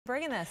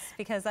bringing this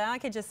because I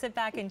could just sit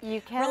back and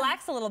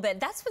relax a little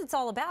bit. That's what it's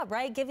all about,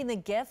 right? Giving the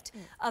gift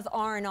of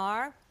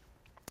R&R.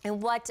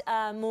 And what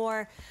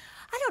more,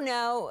 I don't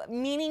know,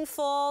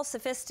 meaningful,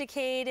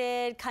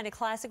 sophisticated, kind of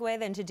classic way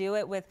than to do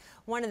it with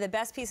one of the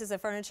best pieces of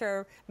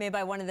furniture made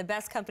by one of the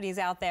best companies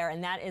out there,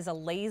 and that is a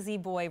Lazy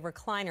Boy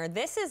recliner.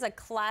 This is a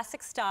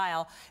classic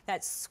style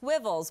that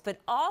swivels, but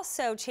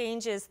also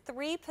changes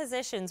 3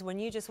 positions when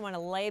you just want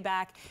to lay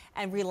back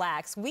and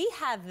relax. We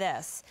have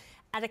this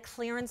at a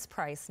clearance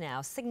price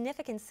now,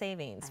 significant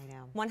savings. I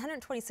know.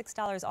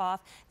 $126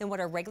 off than what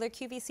our regular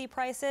QVC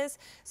price is.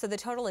 So the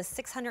total is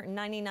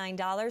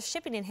 $699.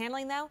 Shipping and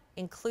handling though,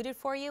 included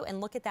for you. And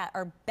look at that,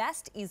 our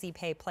best easy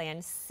pay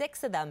plan,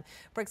 6 of them,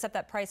 breaks up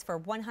that price for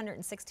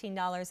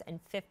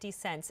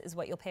 $116.50 is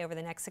what you'll pay over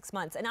the next 6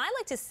 months. And I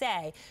like to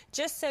say,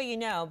 just so you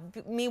know,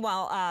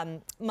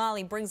 meanwhile,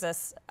 Molly brings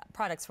us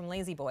products from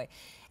Lazy Boy,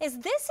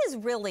 this is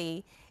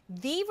really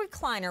the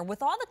recliner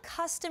with all the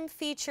custom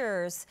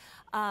features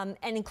and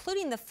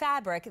including the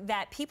fabric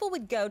that people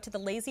would go to the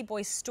Lazy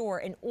Boy store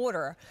and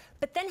order,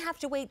 but then have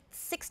to wait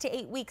 6 to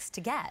 8 weeks to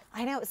get.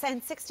 I know,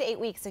 and 6 to 8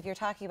 weeks, if you're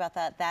talking about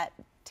that, that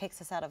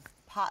takes us out of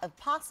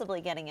possibly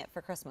getting it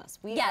for Christmas.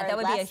 We are that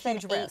would be a less than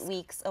huge risk. 8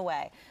 weeks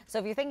away. So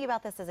if you're thinking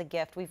about this as a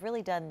gift, we've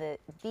really done the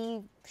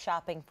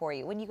shopping for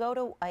you. When you go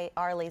to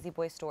our Lazy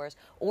Boy stores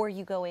or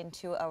you go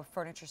into a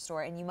furniture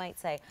store and you might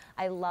say,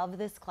 I love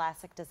this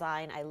classic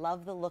design, I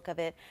love the look of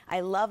it,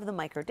 I love the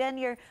micro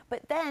denier,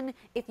 but then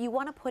if you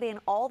want to put in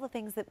all the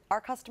things that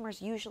our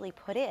customers usually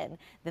put in,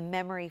 the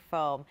memory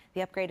foam,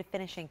 the upgraded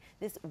finishing,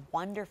 this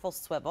wonderful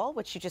swivel,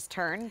 which you just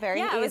turn very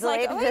easily. I was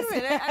like, oh, wait a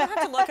minute, I don't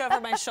have to look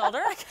over my shoulder.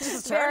 I can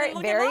just turn and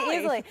look very at Molly.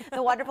 Easily.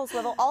 The wonderful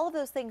swivel, all of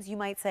those things you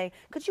might say,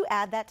 could you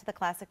add that to the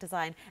classic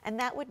design? And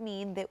that would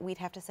mean that we'd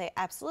have to say,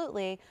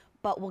 absolutely,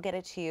 but we'll get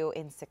it to you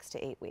in 6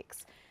 to 8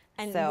 weeks.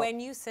 And when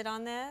you sit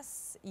on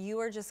this, you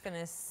are just going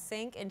to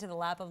sink into the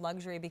lap of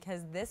luxury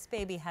because this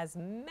baby has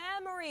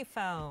memory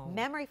foam.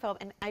 Memory foam,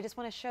 and I just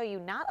want to show you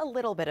not a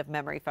little bit of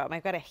memory foam.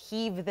 I've got to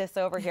heave this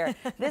over here.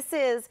 This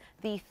is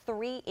the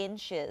 3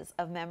 inches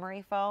of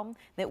memory foam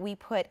that we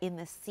put in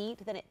the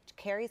seat, then it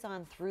carries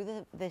on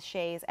through the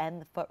chaise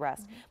and the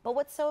footrest. But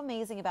what's so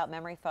amazing about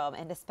memory foam,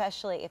 and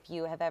especially if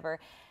you have ever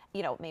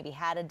maybe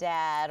had a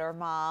dad or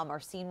mom or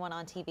seen one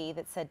on TV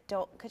that said,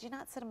 could you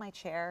not sit in my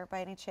chair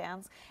by any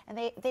chance? And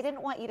they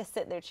didn't want you to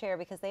sit in their chair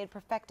because they had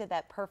perfected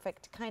that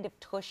perfect kind of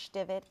tush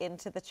divot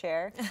into the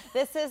chair.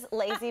 This is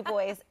Lazy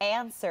Boy's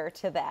answer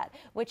to that,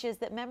 which is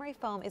that memory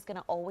foam is going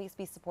to always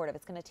be supportive.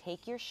 It's going to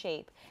take your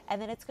shape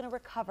and then it's going to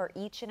recover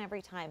each and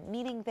every time,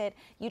 meaning that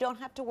you don't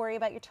have to worry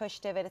about your tush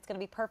divot. It's going to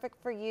be perfect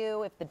for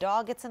you. If the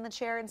dog gets in the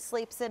chair and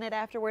sleeps in it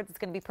afterwards, it's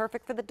going to be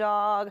perfect for the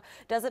dog.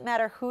 Doesn't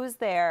matter who's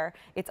there.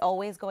 It's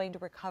always going to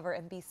recover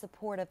and be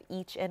supportive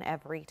each and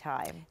every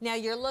time. Now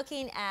you're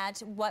looking at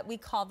what we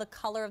call the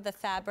color of the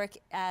fabric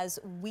as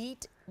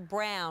wheat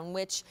brown,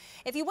 which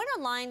if you went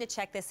online to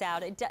check this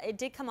out, it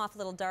did come off a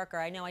little darker.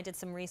 I know I did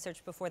some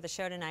research before the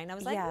show tonight and I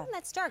was like,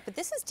 that's dark, but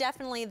this is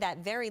definitely that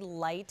very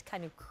light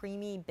kind of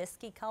creamy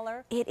biscuit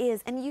color. It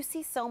is, and you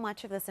see so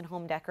much of this in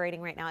home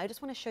decorating right now. I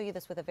just want to show you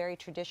this with a very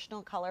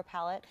traditional color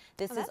palette.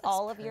 This is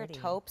all of your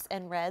taupes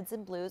and reds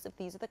and blues. If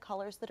these are the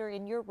colors that are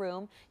in your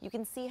room, you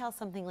can see how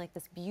something like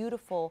this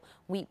beautiful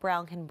wheat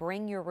brown can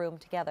bring your room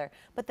together.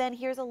 But then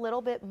here's a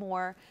little bit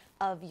more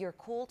of your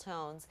cool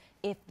tones.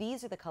 If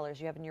these are the colors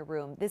you have in your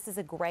room, this is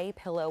a gray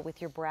pillow with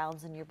your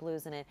browns and your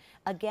blues in it.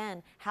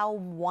 Again, how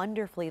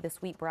wonderfully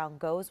this wheat brown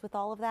goes with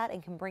all of that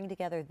and can bring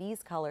together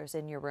these colors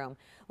in your room.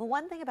 Well,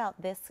 one thing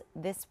about this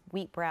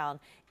wheat brown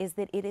is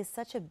that it is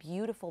such a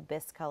beautiful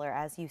bisque color,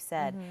 as you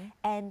said,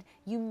 and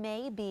you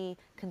may be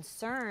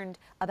concerned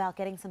about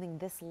getting something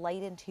this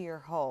light into your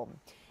home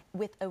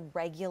with a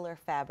regular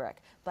fabric.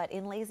 But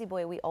in Lazy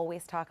Boy, we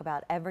always talk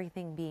about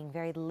everything being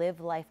very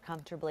live life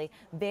comfortably,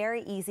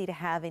 very easy to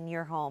have in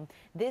your home.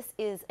 This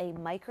is a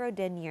micro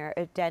denier,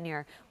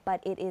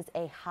 but it is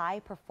a high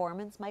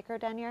performance micro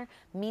denier,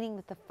 meaning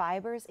that the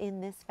fibers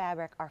in this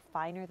fabric are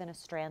finer than a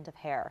strand of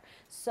hair.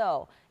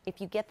 So if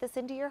you get this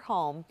into your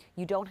home,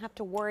 you don't have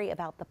to worry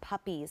about the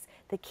puppies,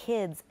 the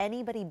kids,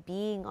 anybody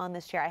being on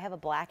this chair. I have a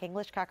black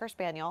English Cocker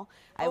Spaniel.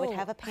 I would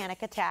have a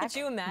panic attack. Could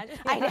you imagine?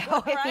 I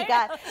know, if he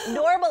got,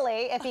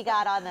 normally if he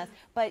got on this,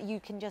 but you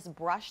can just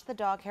brush the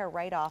dog hair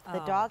right off. The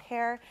dog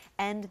hair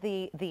and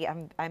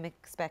I'm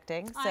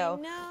expecting.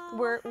 So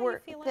I know.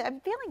 I'm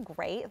feeling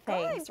great,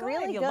 thanks. Good.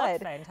 Really you good.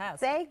 Look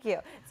fantastic. Thank you.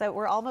 So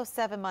we're almost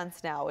 7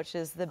 months now, which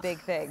is the big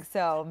thing.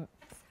 So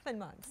 7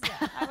 months.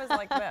 Yeah, I was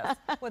like this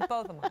with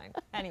both of mine.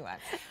 Anyway.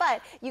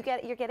 But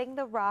you're getting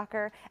the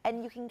rocker,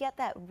 and you can get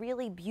that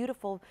really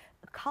beautiful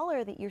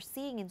color that you're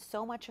seeing in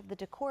so much of the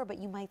decor, but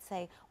you might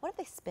say, what if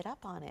they spit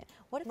up on it?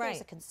 What if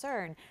there's a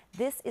concern?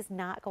 This is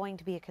not going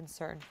to be a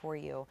concern for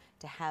you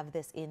to have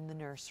this in the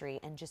nursery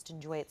and just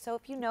enjoy it. So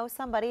if you know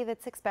somebody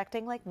that's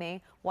expecting like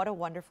me, what a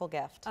wonderful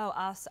gift. Oh,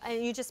 awesome.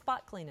 And you just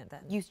spot clean it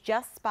then? You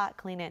just spot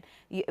clean it.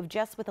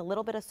 Just with a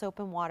little bit of soap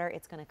and water,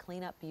 it's going to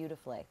clean up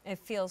beautifully. It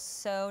feels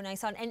so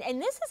nice on.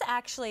 And this is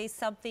actually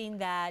something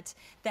that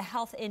the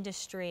health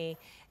industry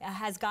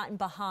has gotten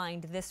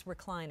behind, this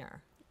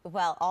recliner.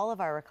 Well, all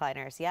of our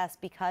recliners, yes,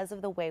 because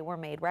of the way we're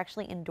made. We're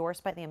actually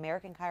endorsed by the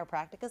American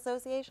Chiropractic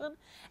Association,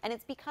 and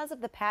it's because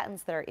of the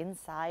patents that are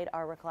inside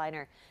our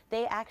recliner.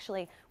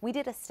 We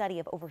did a study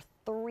of over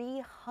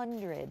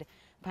 300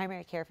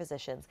 primary care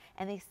physicians,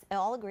 and they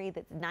all agreed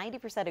that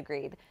 90%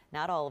 agreed,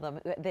 not all of them,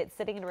 that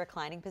sitting in a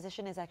reclining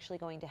position is actually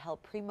going to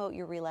help promote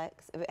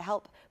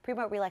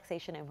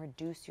relaxation and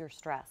reduce your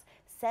stress.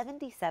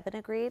 77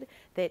 agreed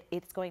that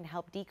it's going to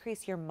help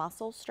decrease your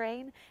muscle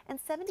strain, and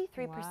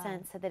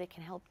 73% said that it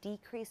can help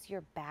decrease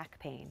your back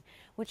pain,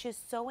 which is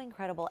so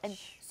incredible. And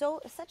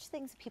such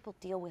things people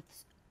deal with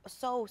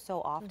so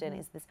often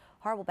is this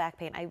horrible back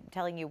pain. I'm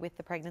telling you, with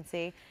the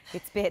pregnancy,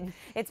 it's been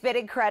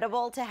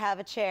incredible to have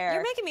a chair.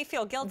 You're making me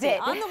feel guilty.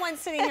 I'm the one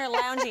sitting here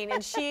lounging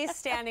and she's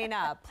standing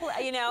up.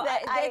 You know,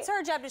 it's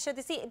our job to show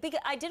the seat.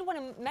 Because I did want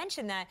to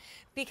mention that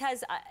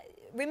because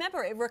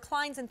remember, it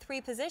reclines in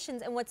 3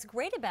 positions, and what's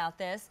great about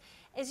this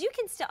is you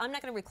can still, I'm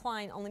not going to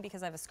recline only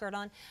because I have a skirt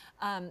on,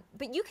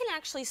 but you can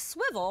actually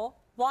swivel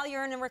while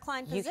you're in a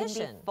reclined position.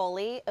 You can be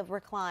fully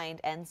reclined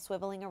and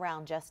swiveling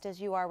around just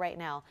as you are right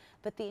now.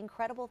 But the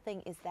incredible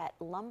thing is that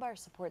lumbar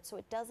support, so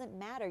it doesn't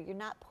matter. You're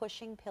not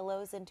pushing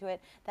pillows into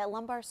it. That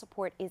lumbar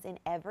support is in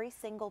every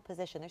single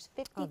position. There's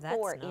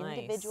 54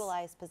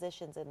 individualized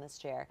positions in this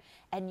chair,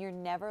 and you're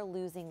never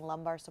losing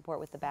lumbar support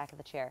with the back of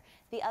the chair.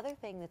 The other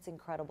thing that's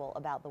incredible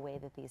about the way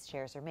that these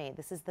chairs are made,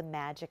 this is the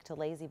magic to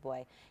Lazy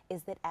Boy,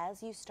 is that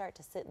as you start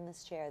to sit in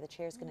this chair, the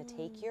chair is going to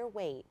take your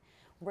weight,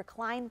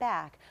 recline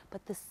back,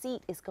 but the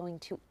seat is going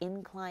to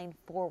incline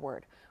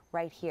forward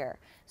right here.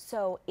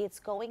 So it's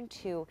going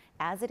to,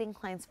 as it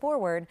inclines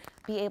forward,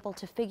 be able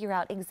to figure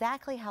out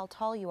exactly how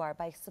tall you are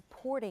by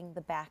supporting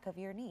the back of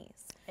your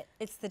knees.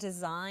 It's the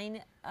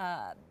design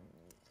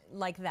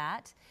like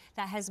that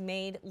has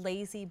made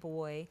Lazy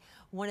Boy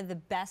one of the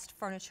best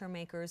furniture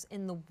makers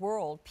in the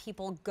world.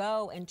 People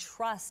go and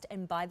trust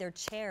and buy their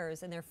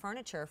chairs and their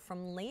furniture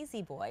from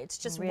Lazy Boy. It's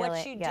just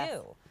what you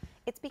do.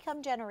 It's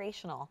become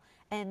generational,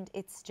 and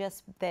it's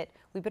just that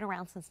we've been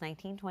around since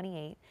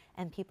 1928,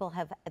 and people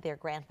have, their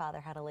grandfather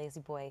had a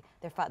Lazy Boy.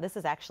 This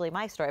is actually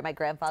my story. My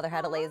grandfather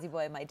had a Lazy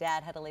Boy. My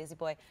dad had a Lazy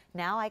Boy.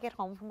 Now I get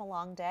home from a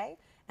long day,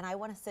 and I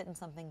want to sit in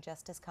something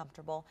just as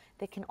comfortable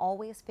that can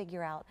always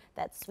figure out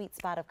that sweet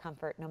spot of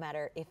comfort, no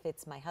matter if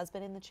it's my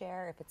husband in the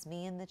chair, if it's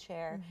me in the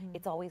chair.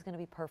 It's always going to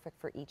be perfect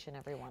for each and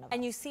every one of us.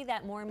 And you see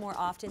that more and more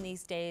often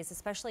these days,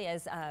 especially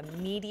as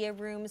media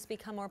rooms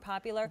become more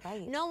popular.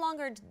 No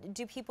longer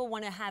do people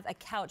want to have a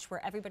couch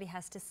where everybody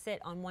has to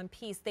sit on one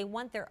piece. They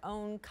want their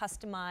own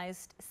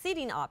customized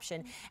seating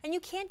option. And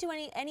you can't do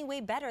any way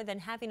better than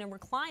having a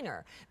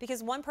recliner,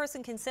 because one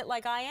person can sit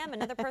like I am,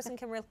 another person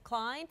can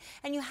recline,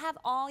 and you have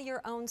all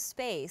your own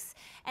space.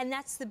 And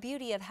that's the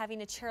beauty of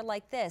having a chair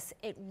like this.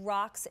 It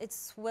rocks, it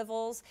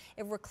swivels,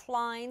 it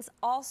reclines.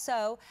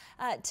 Also,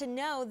 to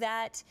know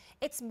that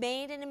it's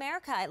made in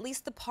America. At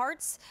least the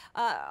parts,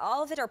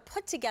 all of it are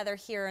put together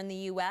here in the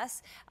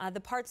U.S.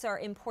 The parts are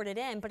imported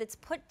in, but it's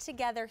put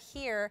together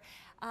here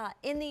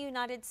in the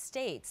United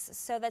States.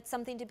 So that's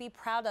something to be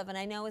proud of, and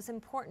I know is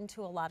important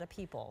to a lot of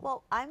people.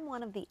 Well, I'm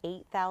one of the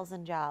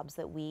 8,000 jobs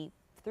that we,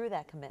 through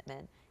that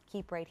commitment,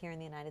 keep right here in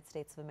the United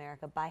States of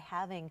America by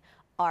having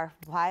our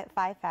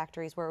 5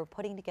 factories where we're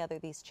putting together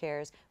these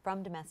chairs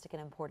from domestic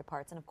and imported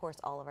parts, and of course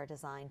all of our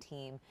design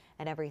team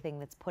and everything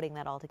that's putting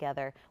that all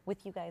together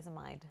with you guys in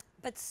mind.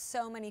 But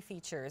so many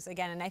features,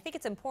 again, and I think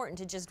it's important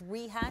to just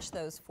rehash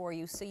those for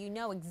you so you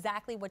know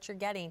exactly what you're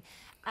getting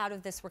out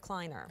of this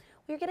recliner.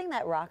 You're getting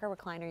that rocker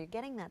recliner, you're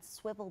getting that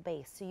swivel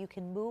base so you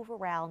can move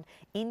around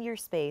in your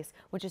space,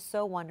 which is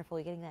so wonderful.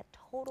 You're getting that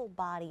total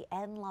body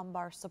and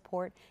lumbar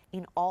support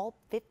in all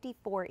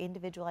 54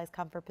 individualized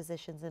comfort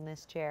positions in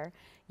this chair.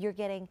 You're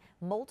getting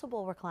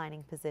multiple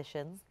reclining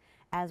positions,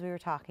 as we were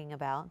talking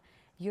about.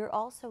 You're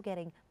also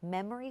getting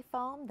memory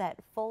foam, that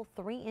full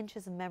 3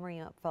 inches of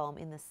memory foam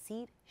in the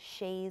seat,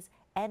 chaise,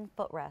 and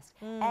footrest.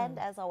 And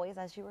as always,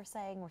 as you were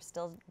saying, we're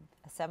still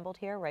assembled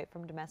here right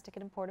from domestic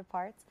and imported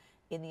parts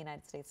in the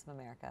United States of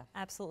America.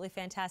 Absolutely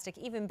fantastic.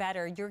 Even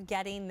better, you're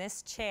getting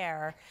this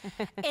chair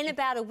in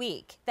about a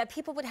week that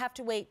people would have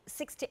to wait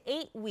 6 to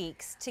 8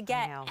 weeks to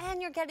get, and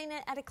you're getting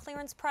it at a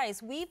clearance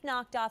price. We've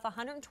knocked off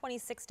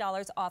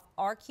 $126 off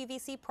our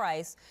QVC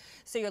price,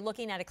 so you're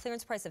looking at a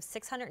clearance price of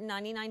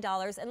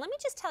 $699. And let me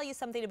just tell you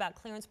something about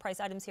clearance price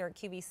items here at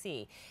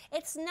QVC.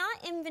 It's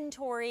not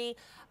inventory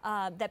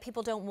that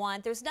people don't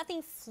want. There's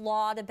nothing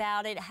flawed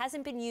about it. It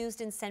hasn't been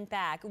used and sent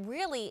back.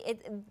 Really,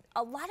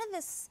 a lot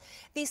of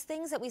these things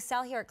things that we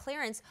sell here at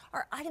clearance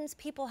are items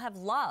people have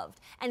loved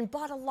and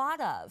bought a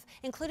lot of,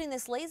 including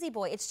this Lazy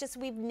Boy. It's just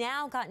we've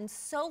now gotten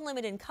so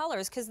limited in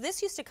colors because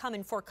this used to come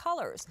in 4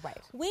 colors.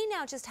 Right. We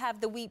now just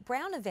have the wheat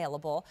brown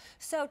available.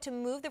 So to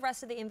move the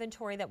rest of the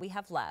inventory that we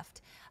have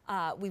left,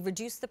 we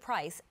reduce the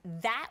price.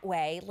 That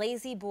way,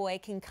 Lazy Boy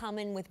can come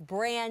in with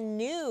brand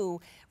new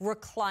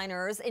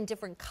recliners in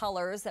different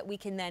colors that we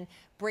can then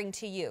bring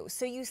to you.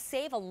 So you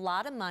save a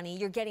lot of money.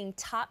 You're getting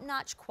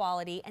top-notch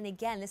quality. And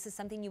again, this is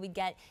something you would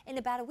get in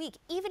about a week,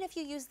 even if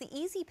you use the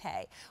Easy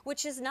Pay,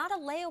 which is not a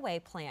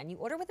layaway plan. You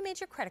order with a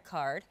major credit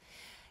card.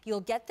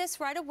 You'll get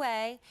this right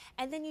away,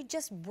 and then you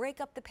just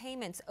break up the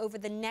payments over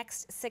the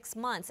next 6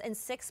 months. And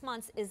 6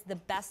 months is the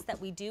best that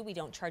we do. We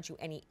don't charge you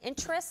any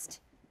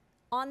interest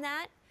on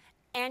that,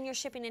 and your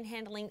shipping and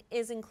handling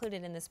is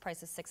included in this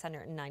price of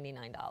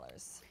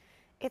 $699.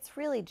 It's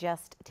really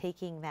just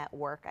taking that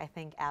work, I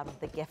think, out of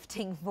the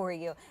gifting for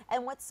you.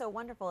 And what's so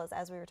wonderful is,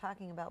 as we were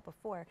talking about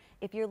before,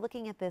 if you're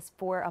looking at this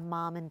for a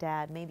mom and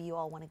dad, maybe you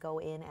all want to go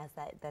in as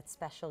that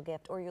special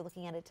gift, or you're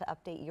looking at it to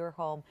update your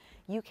home,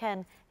 you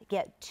can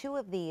get 2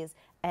 of these,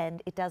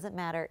 and it doesn't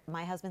matter.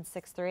 My husband's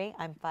 6'3",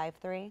 I'm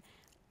 5'3".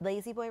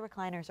 Lazy Boy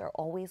recliners are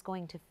always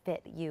going to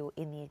fit you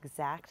in the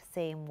exact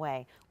same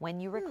way. When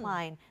you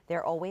recline,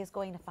 they're always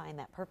going to find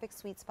that perfect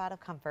sweet spot of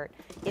comfort.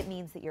 It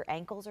means that your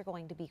ankles are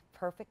going to be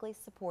perfectly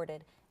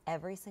supported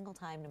every single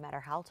time, no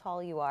matter how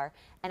tall you are.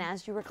 And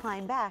as you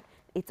recline back,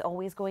 it's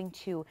always going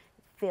to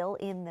fill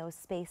in those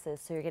spaces,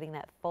 so you're getting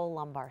that full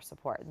lumbar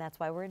support. And that's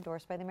why we're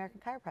endorsed by the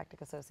American Chiropractic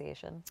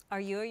Association.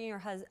 Are you or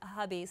your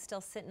hubby still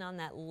sitting on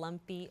that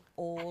lumpy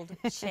old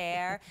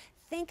chair?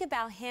 Think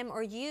about him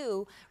or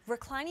you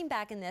reclining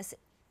back in this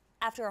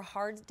after a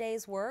hard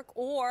day's work,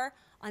 or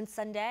on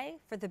Sunday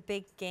for the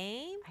big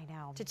game. I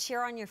know. To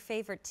cheer on your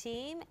favorite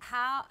team.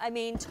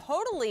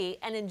 Totally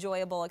an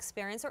enjoyable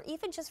experience, or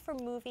even just for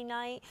movie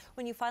night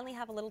when you finally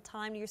have a little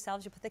time to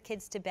yourselves. You put the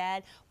kids to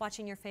bed,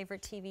 watching your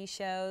favorite TV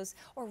shows,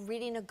 or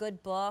reading a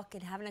good book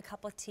and having a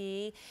cup of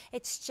tea.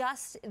 It's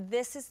just,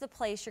 this is the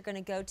place you're going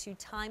to go to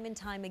time and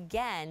time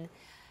again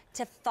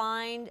to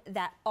find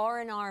that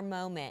R&R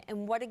moment.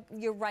 And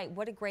you're right,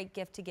 what a great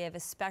gift to give,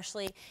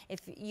 especially if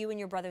you and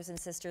your brothers and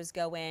sisters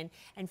go in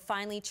and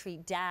finally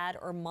treat dad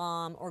or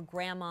mom or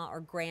grandma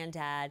or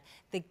granddad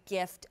the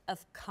gift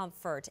of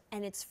comfort.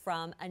 And it's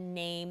from a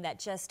name that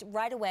just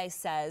right away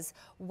says,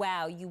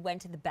 wow, you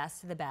went to the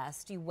best of the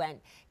best. You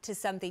went to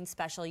something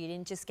special. You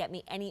didn't just get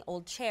me any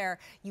old chair.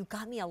 You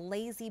got me a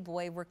Lazy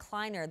Boy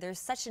recliner. There's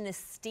such an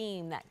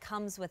esteem that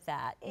comes with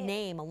that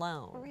name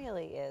alone. It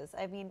really is.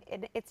 I mean,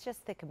 it's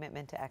just the commitment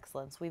to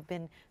excellence. We've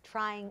been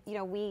trying,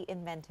 we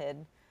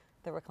invented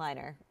the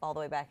recliner all the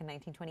way back in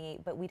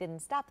 1928, but we didn't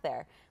stop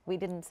there. We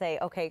didn't say,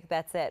 okay,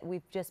 that's it.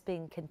 We've just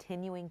been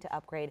continuing to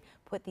upgrade,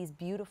 put these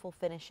beautiful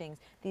finishings,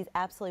 these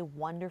absolutely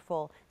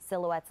wonderful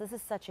silhouettes. This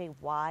is such a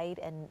wide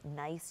and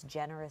nice,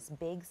 generous,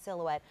 big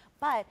silhouette,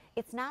 but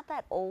it's not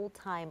that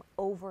old-time,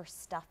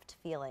 overstuffed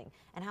feeling.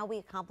 And how we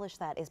accomplish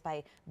that is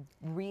by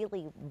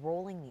really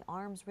rolling the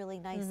arms really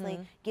nicely,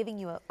 giving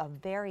you a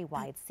very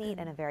wide seat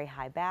and a very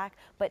high back,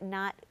 but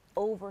not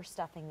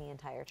overstuffing the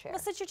entire chair.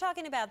 Well, since you're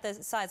talking about the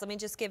size, let me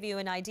just give you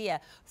an idea.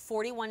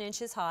 41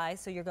 inches high,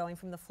 so you're going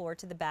from the floor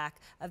to the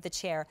back of the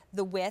chair.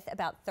 The width,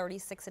 about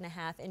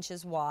 36.5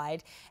 inches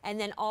wide. And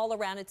then all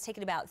around, it's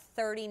taken about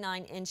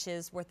 39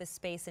 inches worth of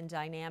space and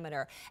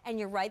diameter. And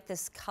you're right,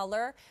 this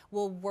color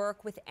will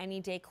work with any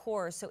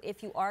decor. So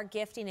if you are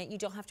gifting it, you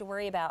don't have to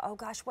worry about, oh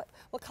gosh, what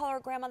color are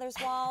grandmother's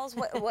walls?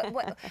 What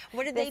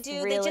did they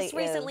do? Really they just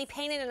recently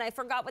painted and I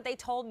forgot what they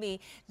told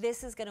me.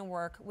 This is going to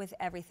work with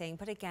everything.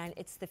 But again,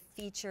 it's the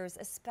features,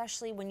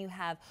 especially when you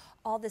have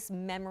all this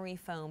memory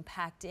foam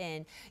packed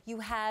in. You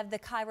have the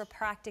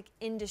chiropractic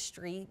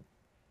industry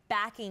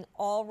backing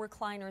all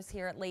recliners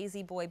here at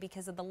Lazy Boy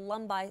because of the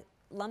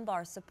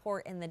lumbar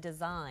support in the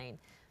design.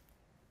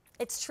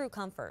 It's true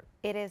comfort.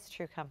 It is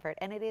true comfort,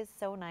 and it is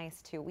so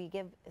nice too. We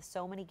give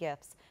so many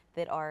gifts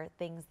that are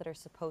things that are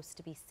supposed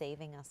to be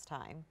saving us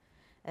time.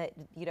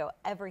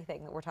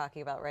 Everything that we're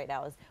talking about right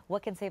now is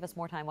what can save us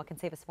more time, what can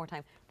save us more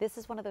time. This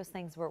is one of those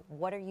things where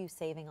what are you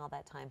saving all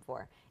that time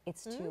for?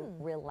 It's to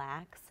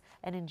relax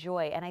and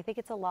enjoy. And I think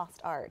it's a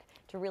lost art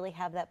to really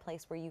have that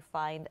place where you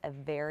find a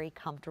very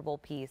comfortable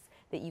piece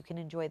that you can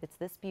enjoy that's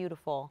this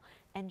beautiful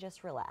and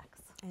just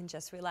relax. And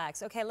just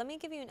relax. Okay, let me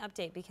give you an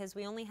update because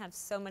we only have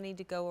so many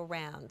to go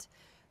around.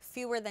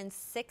 Fewer than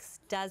 6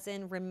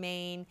 dozen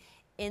remain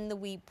in the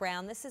wheat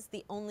brown. This is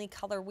the only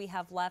color we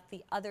have left.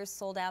 The others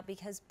sold out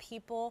because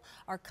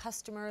our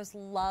customers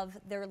love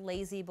their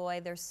Lazy Boy.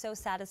 They're so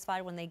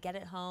satisfied when they get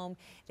it home.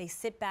 They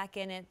sit back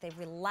in it, they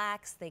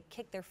relax, they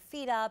kick their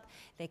feet up,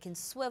 they can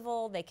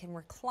swivel, they can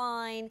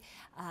recline.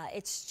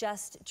 It's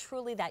just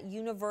truly that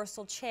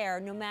universal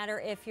chair, no matter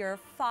if you're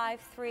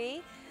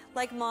 5'3",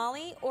 like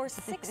Molly, or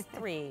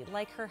 6'3",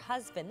 like her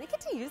husband. They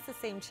get to use the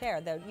same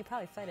chair, though you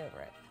probably fight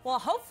over it. Well,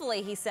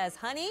 hopefully he sasays,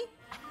 honey,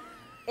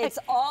 it's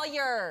all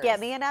yours. Get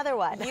me another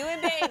one. You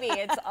and baby,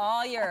 it's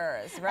all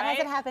yours, right? It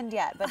hasn't happened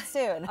yet, but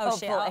soon. Oh,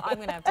 shit, I'm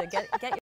going to have to get